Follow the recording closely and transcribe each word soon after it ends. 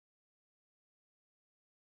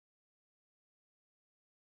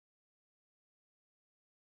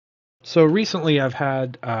So recently I've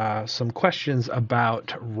had some questions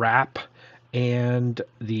about Wrap and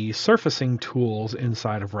the surfacing tools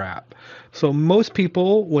inside of Wrap. So most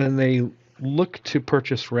people, when they look to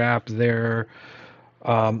purchase Wrap, the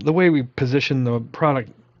way we position the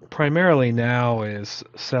product primarily now is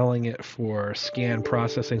selling it for scan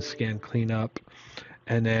processing, scan cleanup,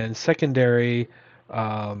 and then secondary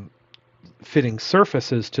um, fitting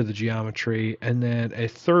surfaces to the geometry. And then a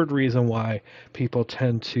third reason why people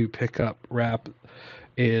tend to pick up Wrap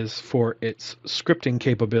is for its scripting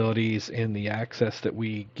capabilities and the access that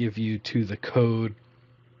we give you to the code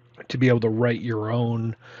to be able to write your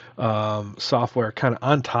own software kind of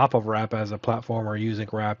on top of Wrap as a platform or using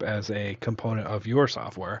Wrap as a component of your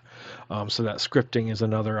software. So that scripting is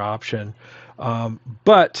another option.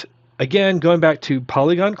 But again, going back to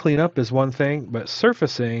polygon cleanup is one thing, but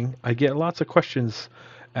surfacing, I get lots of questions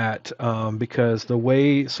at because the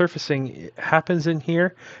way surfacing happens in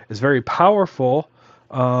here is very powerful,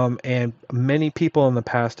 and many people in the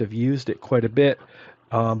past have used it quite a bit.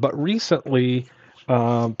 But recently,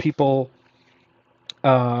 people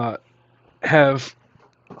uh, have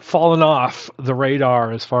fallen off the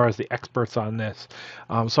radar as far as the experts on this.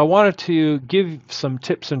 So I wanted to give some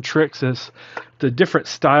tips and tricks as the different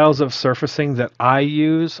styles of surfacing that I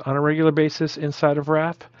use on a regular basis inside of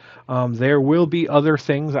Wrap. There will be other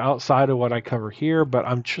things outside of what I cover here, but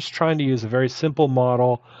I'm just trying to use a very simple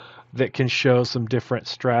model that can show some different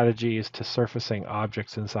strategies to surfacing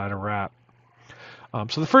objects inside of Wrap.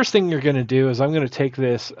 So the first thing you're going to do is I'm going to take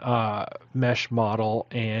this mesh model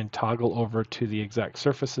and toggle over to the exact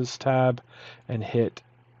surfaces tab and hit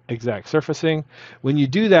exact surfacing. When you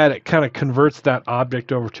do that, it kind of converts that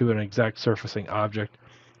object over to an exact surfacing object.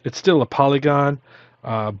 It's still a polygon,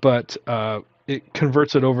 but it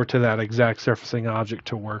converts it over to that exact surfacing object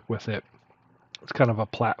to work with it. It's kind of a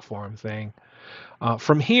platform thing.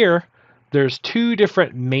 From here, there's two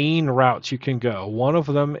different main routes you can go. One of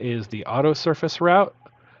them is the auto surface route,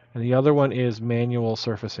 and the other one is manual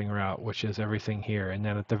surfacing route, which is everything here. And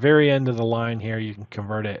then at the very end of the line here, you can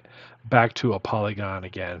convert it back to a polygon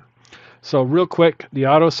again. So real quick, the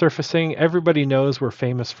auto surfacing, everybody knows we're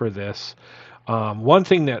famous for this. One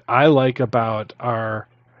thing that I like about our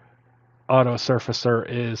auto surfacer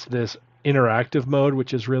is this interactive mode,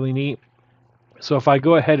 which is really neat. So if I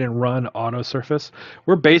go ahead and run auto surface,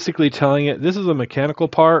 we're basically telling it this is a mechanical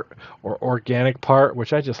part or organic part,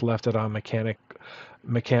 which I just left it on mechanical.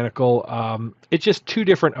 It's just two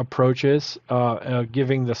different approaches,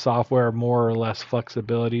 giving the software more or less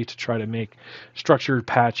flexibility to try to make structured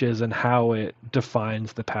patches and how it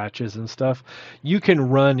defines the patches and stuff. You can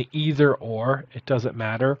run either or, it doesn't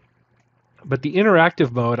matter. But the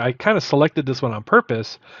interactive mode, I kind of selected this one on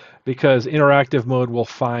purpose because interactive mode will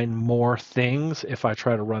find more things if I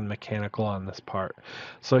try to run mechanical on this part.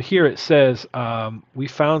 So here it says, we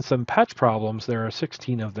found some patch problems. There are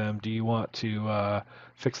 16 of them. Do you want to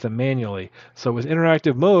fix them manually? So with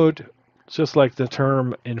interactive mode, just like the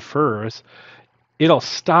term infers, it'll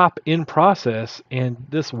stop in process, and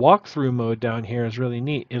this walkthrough mode down here is really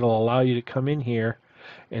neat. It'll allow you to come in here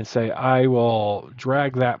and say, I will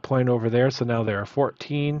drag that point over there. So now there are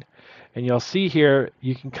 14. And you'll see here,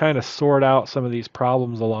 you can kind of sort out some of these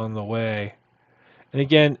problems along the way. And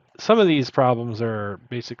again, some of these problems are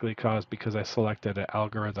basically caused because I selected an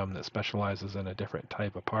algorithm that specializes in a different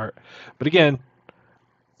type of part. But again,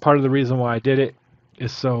 part of the reason why I did it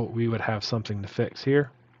is so we would have something to fix here.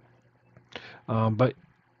 But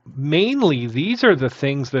mainly, these are the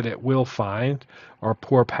things that it will find are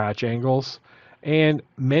poor patch angles. And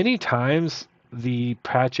many times the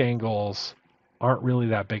patch angles aren't really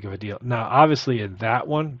that big of a deal. Now, obviously in that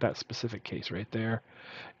one, that specific case right there,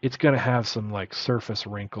 it's going to have some like surface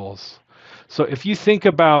wrinkles. So if you think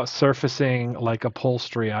about surfacing like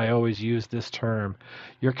upholstery, I always use this term.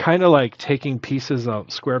 You're kind of like taking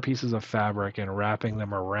square pieces of fabric and wrapping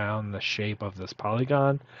them around the shape of this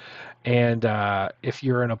polygon. And if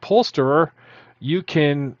you're an upholsterer, you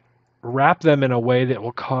can wrap them in a way that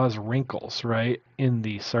will cause wrinkles, right, in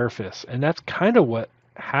the surface. And that's kind of what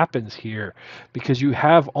happens here because you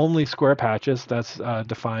have only square patches that's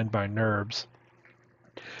defined by NURBS.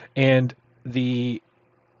 And the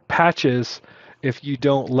patches, if you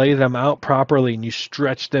don't lay them out properly and you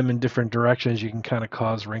stretch them in different directions, you can kind of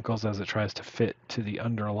cause wrinkles as it tries to fit to the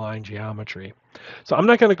underlying geometry. So I'm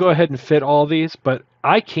not going to go ahead and fit all these, but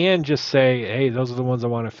I can just say, hey, those are the ones I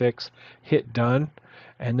want to fix, hit done,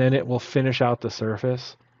 and then it will finish out the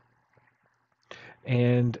surface.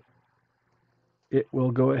 And it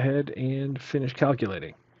will go ahead and finish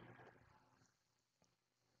calculating.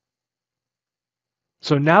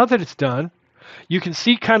 So now that it's done, you can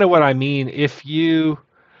see kind of what I mean. If you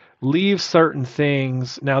leave certain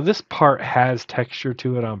things. Now this part has texture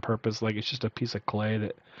to it on purpose, like it's just a piece of clay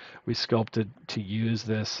that we sculpted to use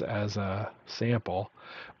this as a sample.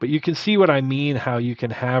 But you can see what I mean, how you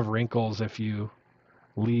can have wrinkles if you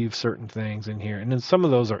leave certain things in here. And then some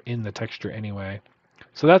of those are in the texture anyway.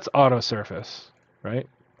 So that's auto surface, right?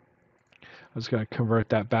 I'm just going to convert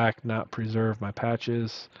that back, not preserve my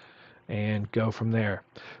patches, and go from there.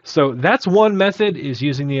 So that's one method, is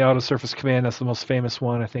using the auto surface command. That's the most famous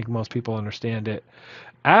one. I think most people understand it.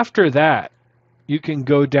 After that, you can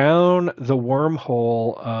go down the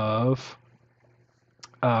wormhole of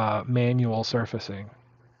manual surfacing.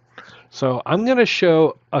 So I'm going to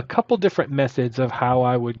show a couple different methods of how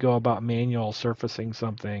I would go about manual surfacing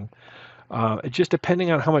something. Just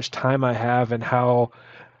depending on how much time I have and how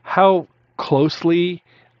closely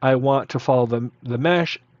I want to follow the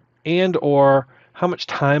mesh, and or how much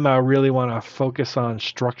time I really want to focus on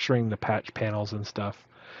structuring the patch panels and stuff.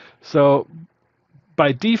 So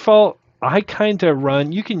by default, I kind of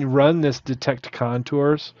run, you can run this detect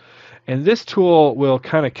contours, and this tool will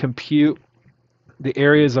kind of compute the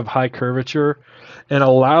areas of high curvature and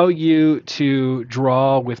allow you to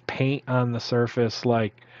draw with paint on the surface,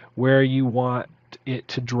 like where you want it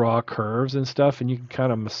to draw curves and stuff, and you can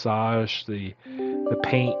kind of massage the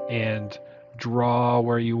paint and draw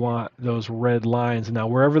where you want those red lines. Now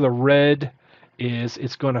wherever the red is,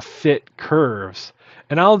 it's going to fit curves,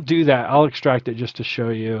 and I'll do that. I'll extract it just to show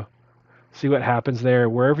you. See what happens there.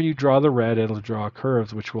 Wherever you draw the red, it'll draw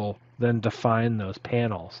curves, which will then define those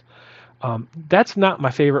panels. That's not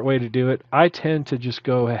my favorite way to do it. I tend to just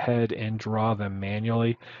go ahead and draw them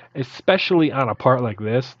manually, especially on a part like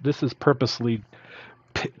this. This is purposely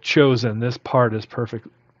chosen. This part is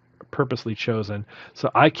purposely chosen.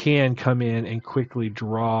 So I can come in and quickly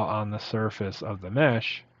draw on the surface of the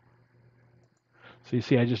mesh. So you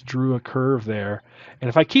see I just drew a curve there. And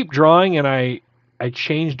if I keep drawing and I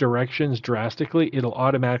change directions drastically, it'll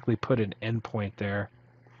automatically put an endpoint there.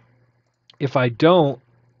 If I don't,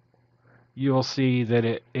 you'll see that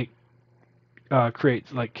it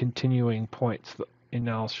creates like continuing points, and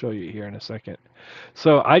I'll show you here in a second.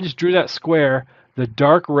 So I just drew that square. The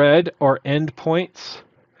dark red are endpoints,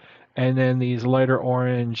 and then these lighter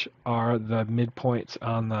orange are the midpoints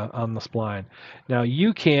on the spline. Now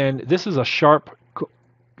you can, this is a sharp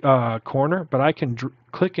corner, but I can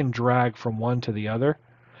click and drag from one to the other,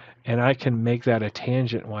 and I can make that a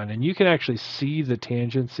tangent one, and you can actually see the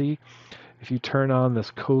tangency if you turn on this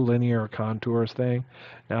collinear contours thing.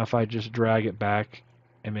 Now if I just drag it back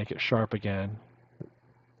and make it sharp again,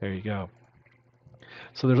 there you go.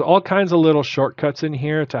 So there's all kinds of little shortcuts in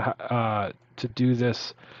here to do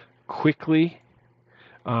this quickly,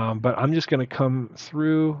 but I'm just going to come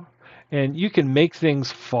through, and you can make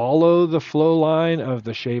things follow the flow line of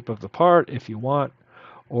the shape of the part if you want,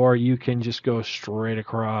 or you can just go straight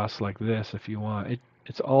across like this if you want.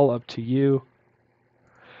 It's all up to you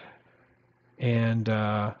and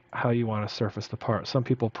how you want to surface the part. Some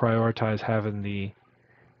people prioritize having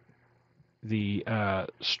the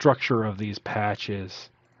structure of these patches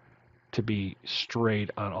to be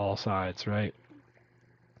straight on all sides, right?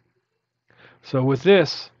 So with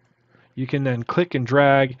this, you can then click and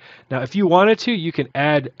drag. Now if you wanted to, you can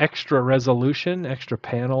add extra resolution, extra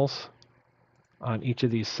panels on each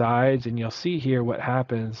of these sides, and you'll see here what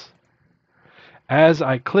happens. As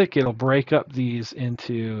I click, it'll break up these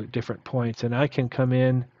into different points, and I can come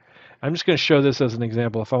in. I'm just going to show this as an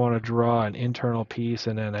example. If I want to draw an internal piece,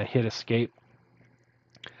 and then I hit escape,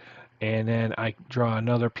 and then I draw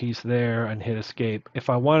another piece there and hit escape. If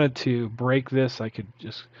I wanted to break this, I could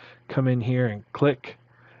just come in here and click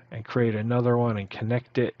and create another one and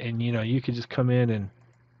connect it, and you could just come in and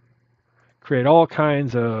create all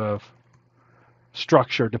kinds of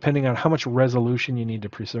structure depending on how much resolution you need to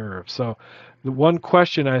preserve. So the one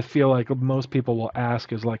question I feel like most people will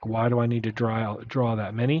ask is like, why do I need to draw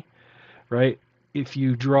that many, right? If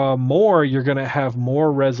you draw more, you're going to have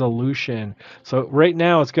more resolution. So right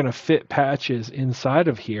now it's going to fit patches inside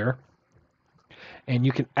of here, and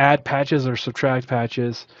you can add patches or subtract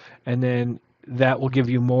patches, and then that will give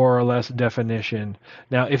you more or less definition.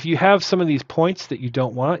 Now if you have some of these points that you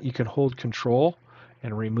don't want, you can hold control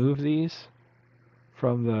and remove these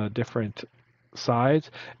from the different sides,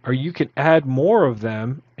 or you can add more of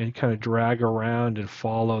them and kind of drag around and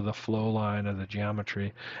follow the flow line of the geometry.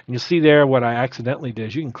 And you'll see there what I accidentally did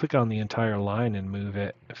is you can click on the entire line and move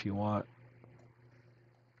it if you want.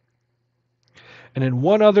 And then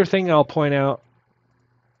one other thing I'll point out,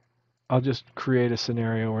 I'll just create a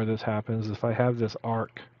scenario where this happens. If I have this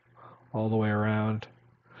arc all the way around,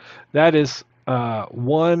 that is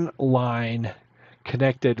one line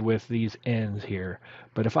connected with these ends here.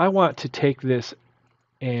 But if I want to take this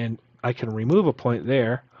and I can remove a point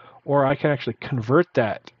there, or I can actually convert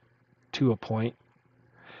that to a point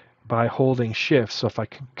by holding shift. So if I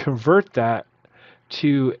can convert that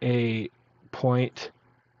to a point,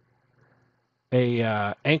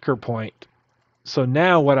 a anchor point. So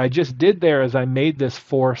now what I just did there is I made this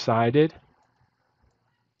four-sided.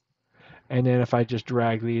 And then if I just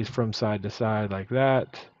drag these from side to side like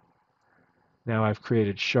that, now I've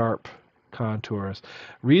created sharp contours.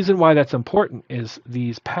 Reason why that's important is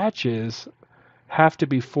these patches have to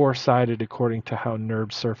be four-sided according to how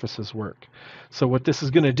NURB surfaces work. So what this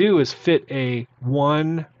is going to do is fit a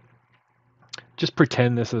one, just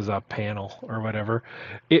pretend this is a panel or whatever.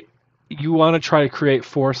 You want to try to create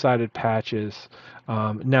four-sided patches.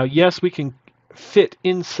 Now, yes, we can fit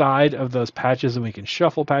inside of those patches and we can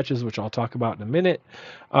shuffle patches, which I'll talk about in a minute.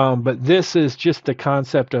 But this is just the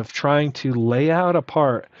concept of trying to lay out a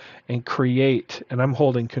part and create, and I'm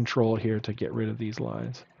holding control here to get rid of these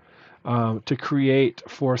lines, to create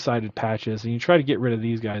four-sided patches. And you try to get rid of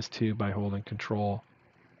these guys too by holding control,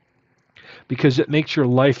 because it makes your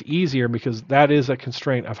life easier, because that is a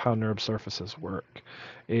constraint of how NURB surfaces work,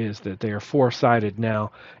 is that they are four-sided.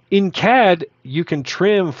 Now, in CAD, you can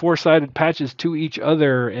trim four-sided patches to each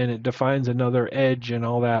other and it defines another edge and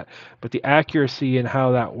all that, but the accuracy and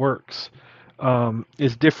how that works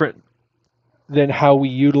is different than how we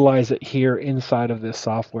utilize it here inside of this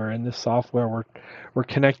software. In this software, we're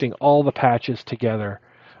connecting all the patches together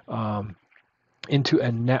into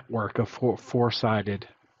a network of four-sided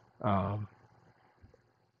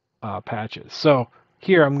patches. So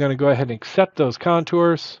here I'm going to go ahead and accept those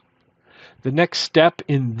contours. The next step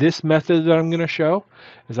in this method that I'm going to show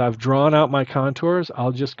is I've drawn out my contours.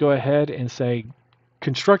 I'll just go ahead and say,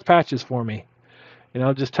 construct patches for me. And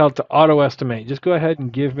I'll just tell it to auto estimate. Just go ahead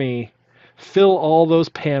and fill all those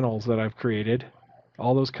panels that I've created,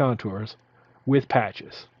 all those contours, with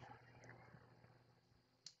patches.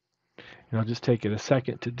 And I'll just take it a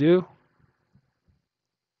second to do.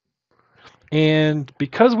 And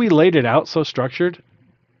because we laid it out so structured,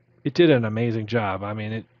 it did an amazing job. I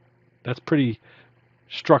mean, that's pretty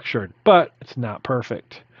structured, but it's not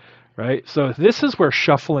perfect, right? So this is where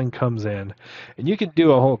shuffling comes in. And you can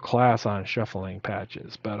do a whole class on shuffling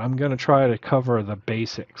patches, but I'm going to try to cover the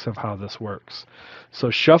basics of how this works.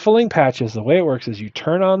 So shuffling patches, the way it works is you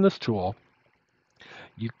turn on this tool,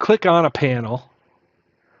 you click on a panel.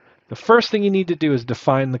 The first thing you need to do is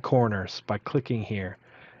define the corners by clicking here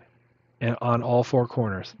and on all four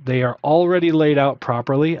corners. They are already laid out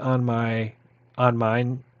properly on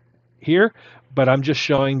mine here, but I'm just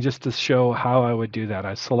showing just to show how I would do that.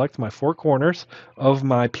 I select my four corners of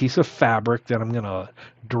my piece of fabric that I'm going to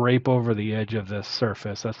drape over the edge of this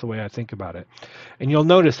surface. That's the way I think about it. And you'll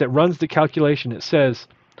notice it runs the calculation. It says,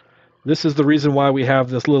 this is the reason why we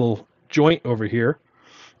have this little joint over here,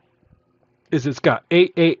 is it's got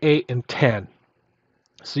 8, 8, 8, and 10.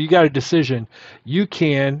 So you got a decision. You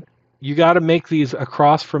got to make these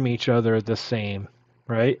across from each other the same,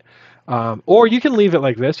 right? Or you can leave it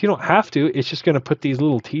like this. You don't have to. It's just going to put these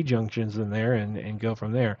little T-junctions in there and go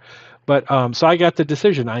from there. But so I got the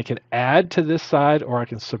decision. I can add to this side or I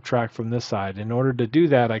can subtract from this side. In order to do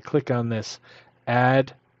that, I click on this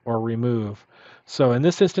add or remove. So in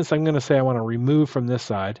this instance, I'm going to say I want to remove from this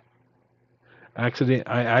side. I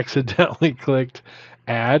accidentally clicked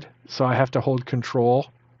add, so I have to hold control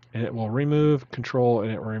and it will remove, control,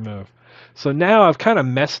 and it will remove. So now I've kind of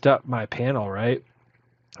messed up my panel, right?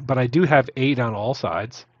 But I do have 8 on all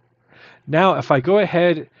sides. Now if I go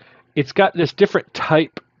ahead, it's got this different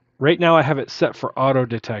type. Right now I have it set for auto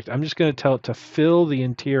detect. I'm just going to tell it to fill the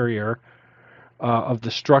interior of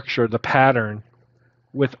the structure, the pattern,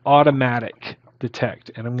 with automatic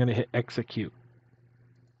detect. And I'm going to hit execute.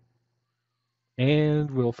 And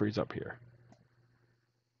we'll freeze up here.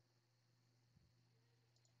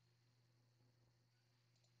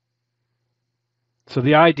 So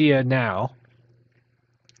the idea now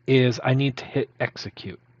is I need to hit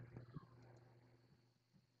execute.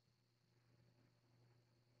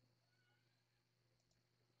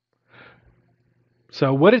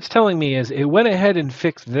 So what it's telling me is it went ahead and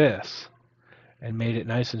fixed this and made it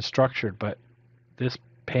nice and structured, but this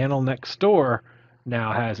panel next door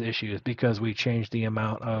now has issues because we changed the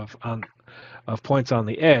amount of points on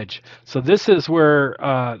the edge. So this is where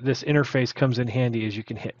this interface comes in handy, is you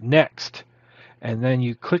can hit next and then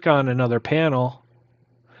you click on another panel.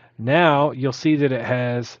 Now you'll see that it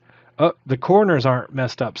has, the corners aren't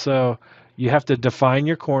messed up. So you have to define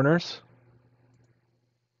your corners.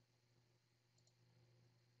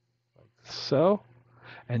 So,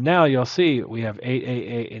 And now you'll see we have 8, 8,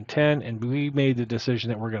 8, and 10, and we made the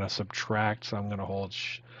decision that we're going to subtract. So I'm going to hold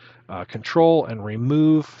Control and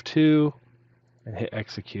remove 2 and hit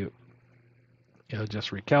execute. It'll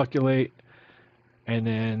just recalculate, and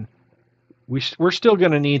then we're still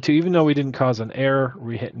going to need to, even though we didn't cause an error,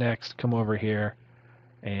 we hit next, come over here,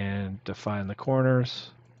 and define the corners,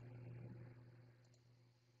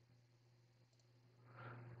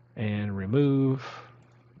 and remove.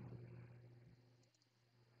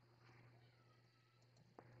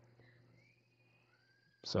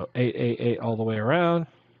 So 8, 8, 8 all the way around.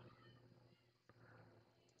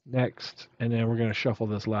 Next, and then we're going to shuffle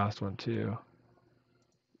this last one too.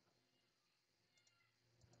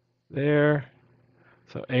 There.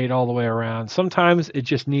 So 8 all the way around. Sometimes it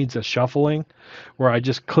just needs a shuffling where I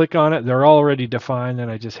just click on it. They're already defined, and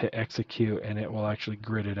I just hit execute, and it will actually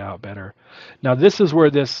grid it out better. Now this is where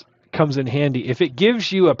this comes in handy. If it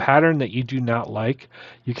gives you a pattern that you do not like,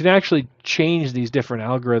 you can actually change these different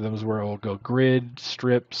algorithms where it will go grid,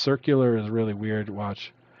 strip, circular is really weird.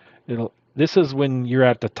 Watch. This is when you're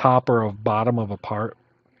at the top or bottom of a part.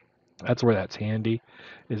 That's where that's handy,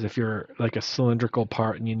 is if you're like a cylindrical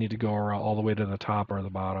part and you need to go around all the way to the top or the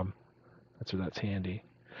bottom. That's where that's handy.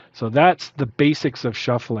 So that's the basics of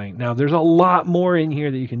shuffling. Now there's a lot more in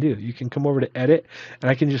here that you can do. You can come over to edit, and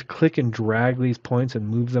I can just click and drag these points and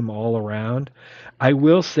move them all around. I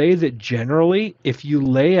will say that generally, if you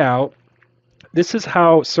lay out, this is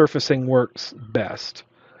how surfacing works best.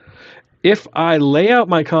 If I lay out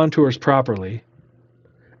my contours properly,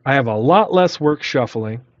 I have a lot less work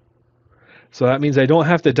shuffling. So that means I don't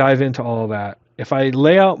have to dive into all of that. If I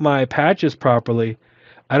lay out my patches properly,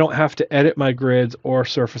 I don't have to edit my grids or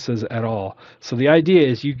surfaces at all. So the idea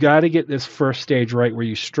is you got to get this first stage right where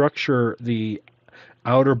you structure the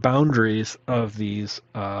outer boundaries of these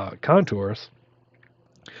contours.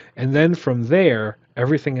 And then from there,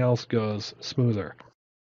 everything else goes smoother.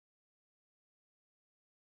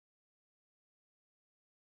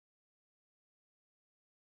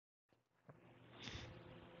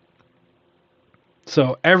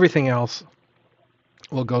 So everything else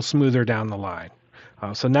will go smoother down the line.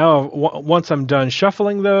 So now once I'm done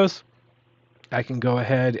shuffling those, I can go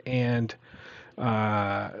ahead and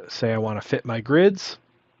say I want to fit my grids.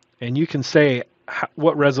 And you can say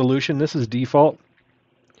what resolution. This is default.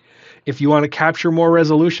 If you want to capture more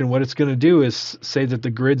resolution, what it's going to do is say that the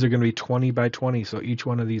grids are going to be 20 by 20. So each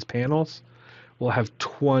one of these panels will have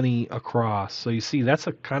 20 across. So you see, that's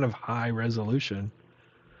a kind of high resolution.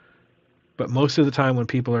 But most of the time when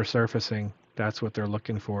people are surfacing, that's what they're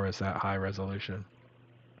looking for, is that high resolution.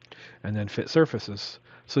 And then fit surfaces.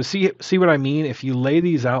 So see what I mean? If you lay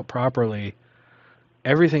these out properly,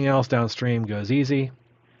 everything else downstream goes easy.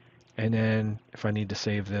 And then if I need to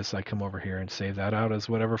save this, I come over here and save that out as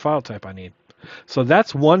whatever file type I need. So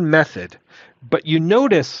that's one method. But you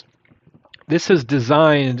notice this is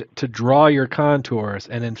designed to draw your contours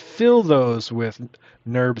and then fill those with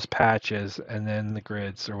NURBS patches and then the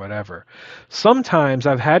grids or whatever. Sometimes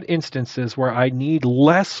I've had instances where I need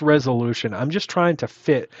less resolution. I'm just trying to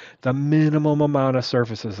fit the minimum amount of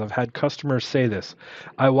surfaces. I've had customers say this.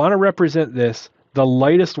 I want to represent this the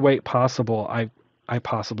lightest weight possible I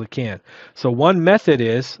possibly can. So one method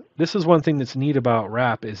is, this is one thing that's neat about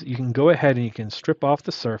Wrap, is you can go ahead and you can strip off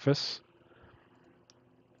the surface.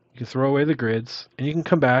 You can throw away the grids, and you can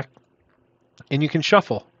come back, and you can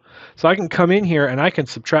shuffle. So I can come in here, and I can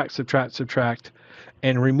subtract,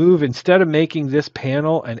 and remove, instead of making this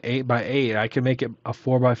panel an 8 by 8, I can make it a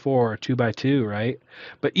 4 by 4 or 2 by 2, right?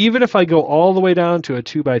 But even if I go all the way down to a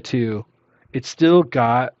 2 by 2, it's still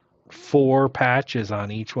got 4 patches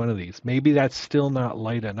on each one of these. Maybe that's still not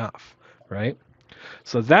light enough, right?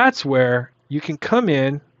 So that's where you can come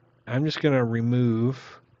in. I'm just going to remove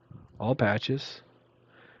all patches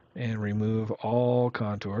and remove all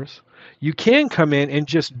contours. You can come in and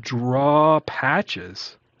just draw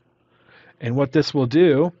patches. And what this will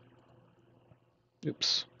do,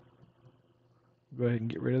 oops, go ahead and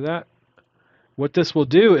get rid of that. What this will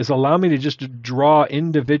do is allow me to just draw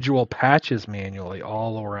individual patches manually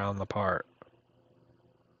all around the part.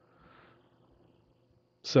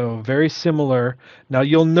 So very similar. Now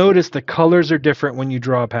you'll notice the colors are different when you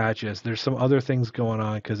draw patches. There's some other things going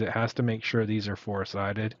on because it has to make sure these are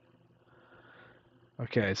four-sided.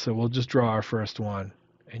 Okay, so we'll just draw our first one,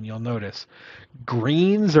 and you'll notice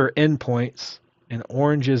greens are endpoints and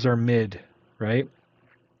oranges are mid, right?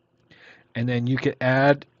 And then you can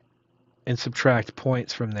add and subtract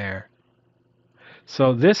points from there.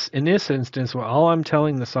 So this, in this instance, well, all I'm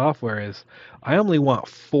telling the software is I only want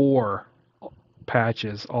 4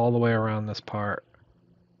 patches all the way around this part.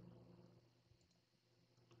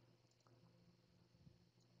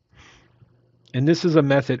 And this is a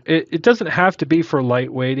method. It doesn't have to be for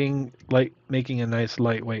lightweighting, like making a nice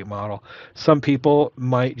lightweight model. Some people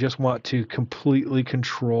might just want to completely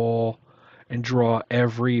control and draw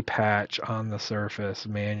every patch on the surface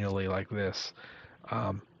manually like this.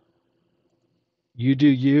 Um, you do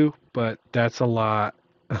you, but that's a lot.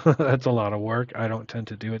 That's a lot of work. I don't tend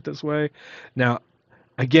to do it this way. Now,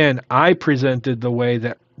 again, I presented the way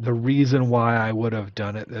that the reason why I would have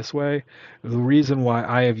done it this way, the reason why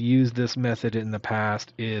I have used this method in the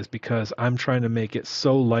past is because I'm trying to make it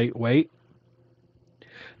so lightweight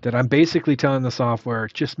that I'm basically telling the software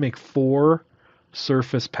just make 4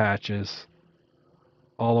 surface patches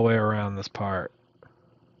all the way around this part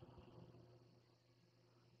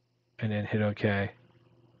and then hit OK.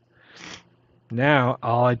 Now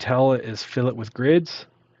all I tell it is fill it with grids.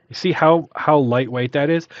 You see how lightweight that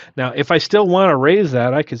is? Now if I still want to raise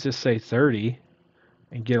that, I could just say 30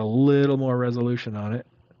 and get a little more resolution on it.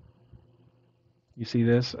 You see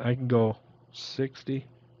this? I can go 60.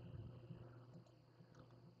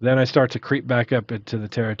 Then I start to creep back up into the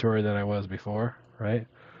territory that I was before, right?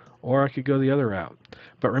 Or I could go the other route.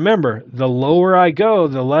 But remember, the lower I go,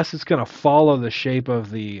 the less it's going to follow the shape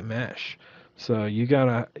of the mesh. So you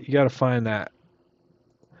gotta find that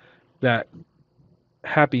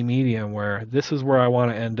happy medium where this is where I want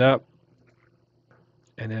to end up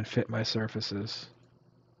and then fit my surfaces.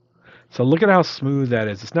 So look at how smooth that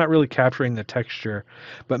is. It's not really capturing the texture,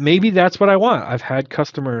 but maybe that's what I want. I've had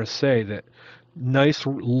customers say that nice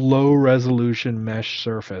low resolution mesh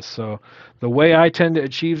surface. So the way I tend to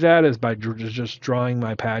achieve that is by just drawing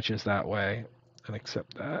my patches that way and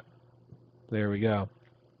accept that. There we go.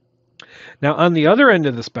 Now on the other end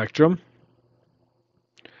of the spectrum,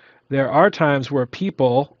 there are times where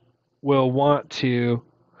people will want to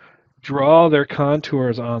draw their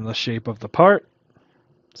contours on the shape of the part.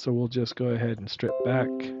 So we'll just go ahead and strip back.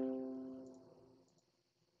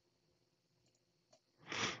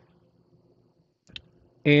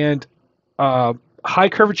 And high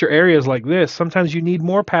curvature areas like this, sometimes you need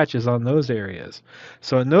more patches on those areas.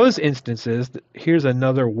 So in those instances, here's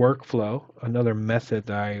another workflow, another method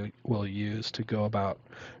that I will use to go about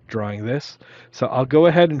drawing this. So I'll go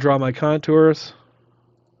ahead and draw my contours,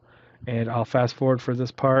 and I'll fast forward for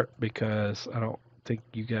this part because I don't think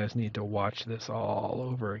you guys need to watch this all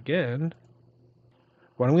over again.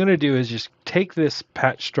 What I'm going to do is just take this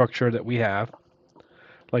patch structure that we have,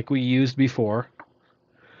 like we used before,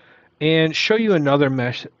 and show you another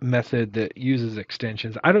mesh method that uses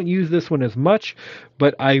extensions. I don't use this one as much,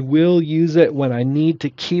 but I will use it when I need to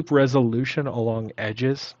keep resolution along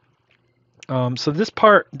edges. So this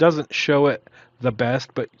part doesn't show it the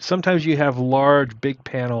best, but sometimes you have large, big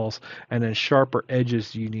panels and then sharper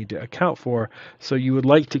edges you need to account for. So you would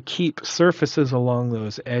like to keep surfaces along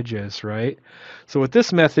those edges, right? So with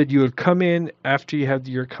this method, you would come in after you have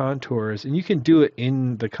your contours, and you can do it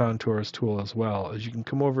in the contours tool as well. As you can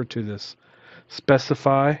come over to this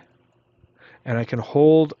specify, and I can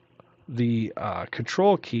hold the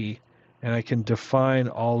control key, and I can define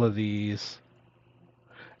all of these,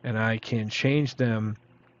 and I can change them.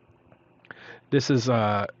 This is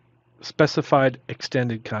specified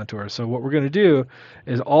extended contours. So what we're going to do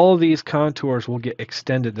is all of these contours will get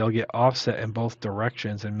extended. They'll get offset in both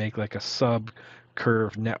directions and make like a sub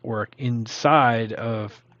curve network inside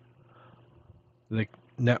of the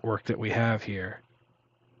network that we have here.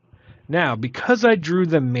 Now, because I drew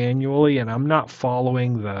them manually and I'm not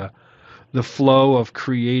following the flow of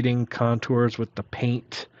creating contours with the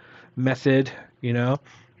paint method,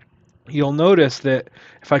 you'll notice that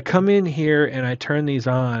if I come in here and I turn these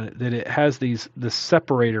on, that it has the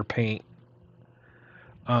separator paint.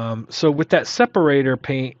 So with that separator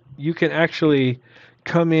paint, you can actually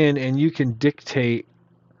come in and you can dictate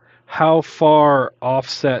how far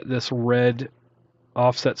offset this red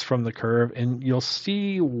offsets from the curve, and you'll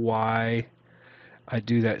see why I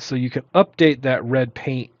do that. So you can update that red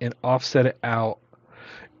paint and offset it out,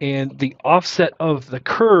 and the offset of the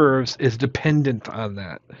curves is dependent on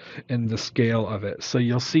that and the scale of it. So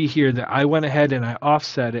you'll see here that I went ahead and I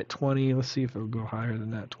offset it 20. Let's see if it'll go higher than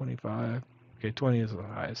that, 25. Okay, 20 is the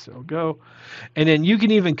highest it'll go. And then you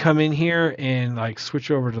can even come in here and like switch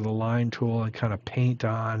over to the line tool and kind of paint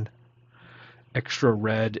on extra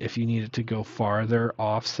red if you need it to go farther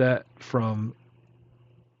offset from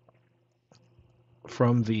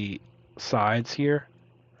the sides here.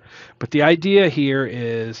 But the idea here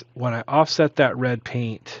is when I offset that red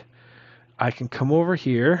paint, I can come over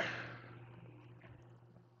here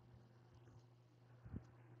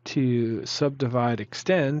to subdivide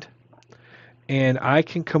extend, and I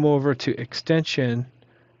can come over to extension,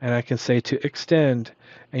 and I can say to extend,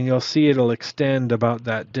 and you'll see it'll extend about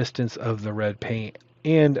that distance of the red paint.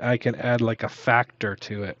 And I can add like a factor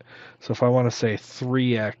to it. So if I want to say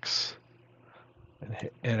 3x and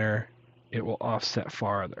hit enter, it will offset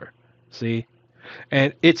farther. See?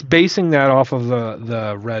 And it's basing that off of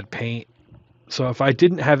the red paint. So if I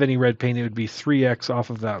didn't have any red paint, it would be 3x off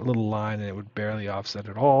of that little line, and it would barely offset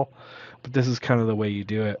at all. But this is kind of the way you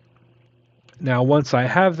do it. Now, once I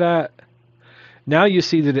have that, now you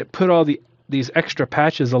see that it put all these extra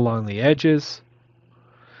patches along the edges.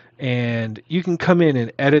 And you can come in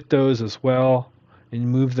and edit those as well and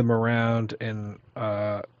move them around and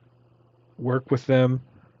work with them.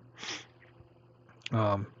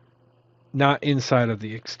 Not inside of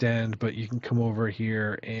the extend, but you can come over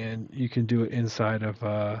here and you can do it inside of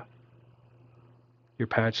your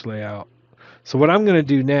patch layout. So what I'm going to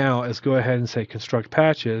do now is go ahead and say construct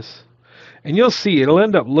patches, and you'll see it'll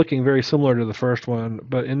end up looking very similar to the first one,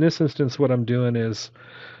 but in this instance what I'm doing is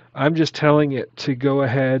I'm just telling it to go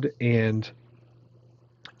ahead and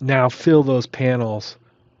now fill those panels.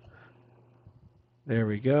 There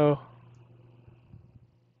we go.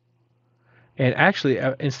 And actually,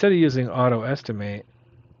 instead of using auto estimate,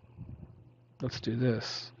 let's do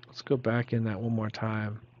this. Let's go back in that one more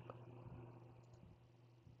time.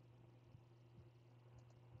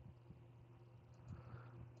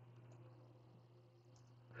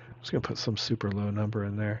 I'm just going to put some super low number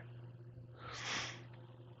in there.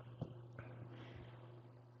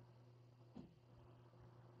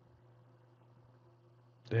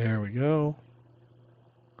 There we go.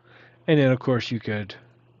 And then, of course, you could.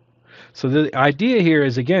 So the idea here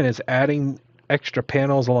is, again, is adding extra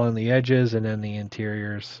panels along the edges and then the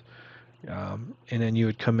interiors. And then you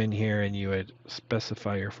would come in here and you would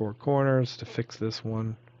specify your 4 corners to fix this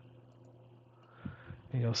one.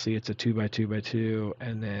 And you'll see it's a 2x2x2,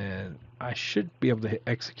 and then I should be able to hit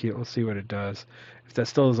execute. Let's see what it does. If that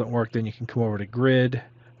still doesn't work, then you can come over to grid.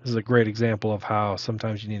 This is a great example of how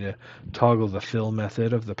sometimes you need to toggle the fill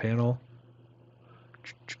method of the panel.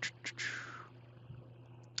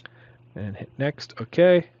 And hit next,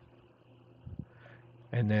 okay.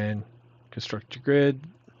 And then construct your grid.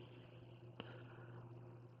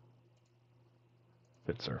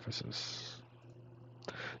 Fit surfaces.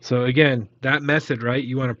 So again, that method, right?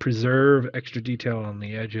 You want to preserve extra detail on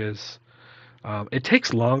the edges. It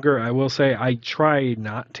takes longer, I will say. I try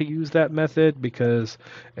not to use that method because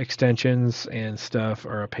extensions and stuff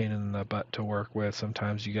are a pain in the butt to work with.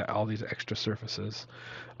 Sometimes you get all these extra surfaces.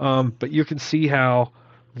 But you can see how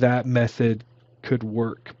that method could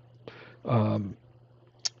work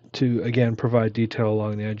to, again, provide detail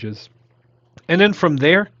along the edges. And then from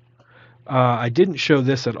there, I didn't show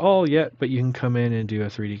this at all yet, but you can come in and do a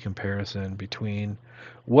 3D comparison between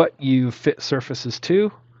what you fit surfaces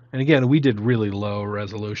to. And again, we did really low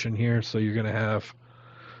resolution here, so you're going to have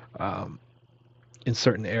in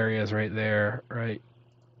certain areas right there, right,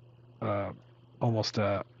 almost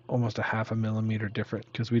a half a millimeter different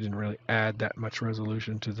because we didn't really add that much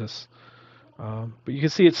resolution to this. But you can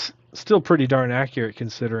see it's still pretty darn accurate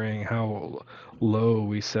considering how low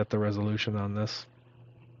we set the resolution on this.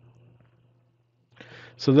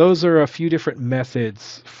 So those are a few different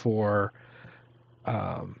methods for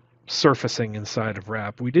surfacing inside of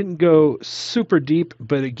Wrap. We didn't go super deep,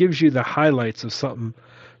 but it gives you the highlights of something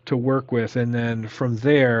to work with, and then from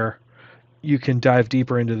there you can dive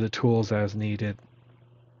deeper into the tools as needed.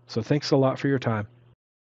 So thanks a lot for your time.